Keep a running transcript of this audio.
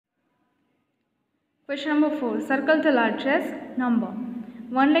Question number 4. Circle the largest number.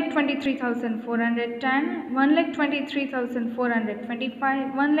 1,23,410, 1,23,425,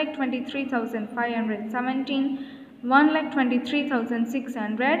 1,23,517,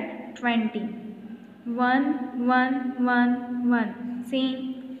 1,23,620. 1, 1, 1, 1.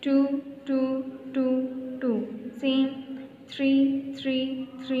 Same. 2, 2, 2, 2. Same. 3, 3,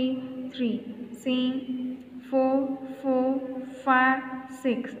 3, 3. Same. 4, 4, 5,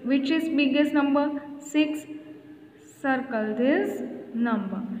 6. Which is biggest number? 6. Circle this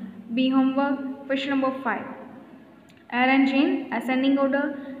number. B homework. Question number 5. Arrange in ascending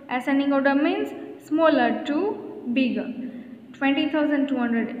order. Ascending order means smaller to bigger.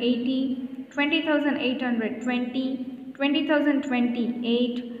 20,280, 20,820,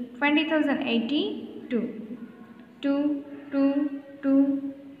 20,028, 20,082. 2, 2,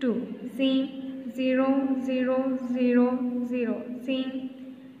 2, 2. Same. 0, 0, 0, 0. Same.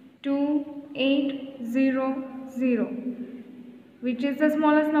 2, 8, 0, 0. Which is the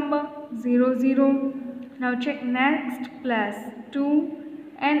smallest number? 0, 0. Now check next plus 2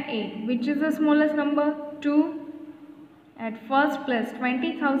 and 8. Which is the smallest number? 2. At first plus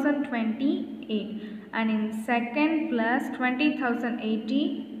 20,028 and in second plus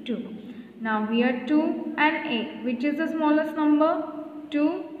 20,082. Now here 2 and 8. Which is the smallest number?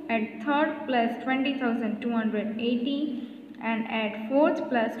 2. At third plus 20,280 and at fourth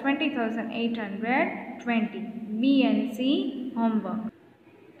plus 20,820. B and C homework.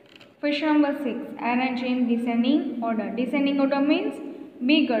 Question number 6. Arrange in descending order. Descending order means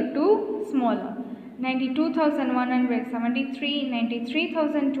bigger to smaller. 92,173,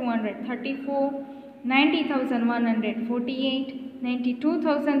 93,234, 90,148,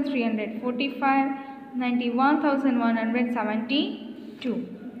 92,345, 91,172.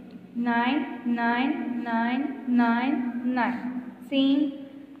 9, 9, 9, 9, 9. Same.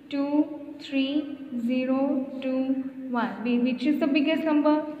 2, 3, 0, 2, 1. Which is the biggest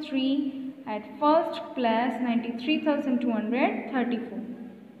number? 3 at first plus 93,234.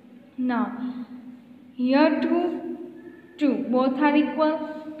 Now, here 2, both are equal.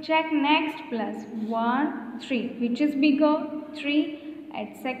 Check next plus 1, 3. Which is bigger? 3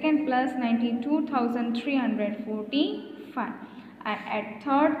 at second plus 92,345. And at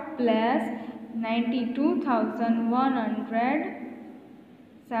third plus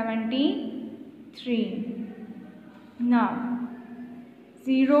 92,173. Now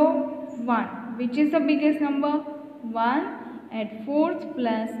 0, 1. Which is the biggest number? 1 at fourth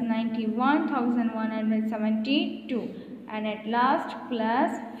plus 91,172 and at last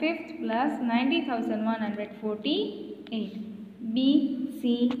plus fifth plus 90,148. B,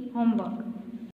 C homework.